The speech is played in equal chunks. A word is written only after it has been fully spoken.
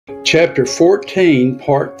Chapter 14,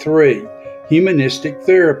 Part 3, Humanistic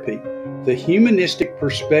Therapy. The humanistic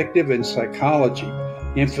perspective in psychology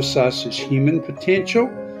emphasizes human potential,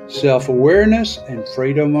 self-awareness, and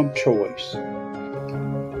freedom of choice.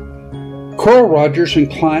 Carl Rogers and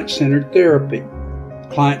Client-Centered Therapy.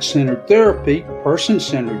 Client-centered therapy,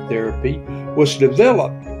 person-centered therapy, was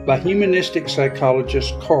developed by humanistic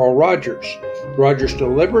psychologist Carl Rogers. Rogers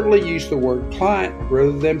deliberately used the word client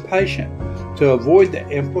rather than patient to avoid the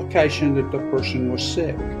implication that the person was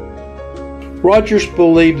sick. Rogers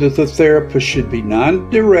believed that the therapist should be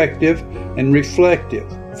non-directive and reflective.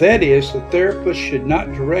 That is, the therapist should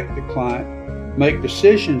not direct the client, make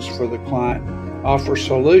decisions for the client, offer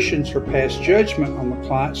solutions, or pass judgment on the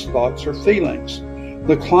client's thoughts or feelings.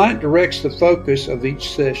 The client directs the focus of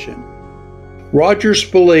each session. Rogers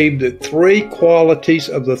believed that three qualities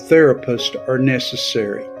of the therapist are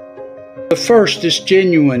necessary. The first is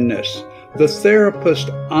genuineness. The therapist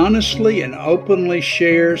honestly and openly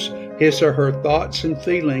shares his or her thoughts and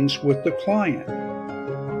feelings with the client.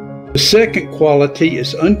 The second quality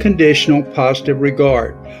is unconditional positive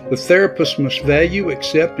regard. The therapist must value,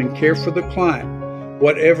 accept, and care for the client,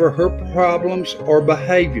 whatever her problems or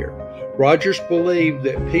behavior. Rogers believed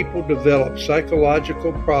that people develop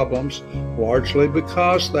psychological problems largely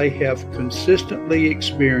because they have consistently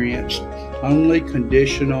experienced only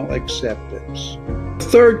conditional acceptance. The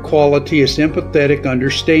third quality is empathetic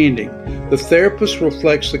understanding. The therapist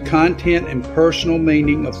reflects the content and personal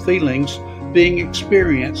meaning of feelings being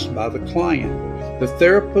experienced by the client. The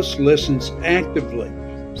therapist listens actively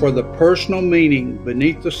for the personal meaning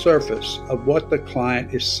beneath the surface of what the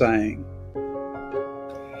client is saying.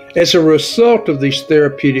 As a result of these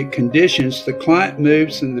therapeutic conditions, the client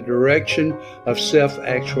moves in the direction of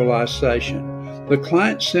self-actualization. The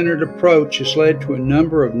client-centered approach has led to a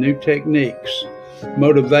number of new techniques.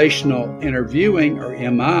 Motivational interviewing, or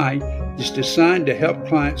MI, is designed to help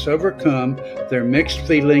clients overcome their mixed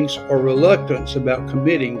feelings or reluctance about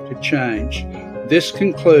committing to change. This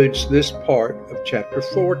concludes this part of Chapter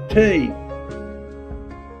 14.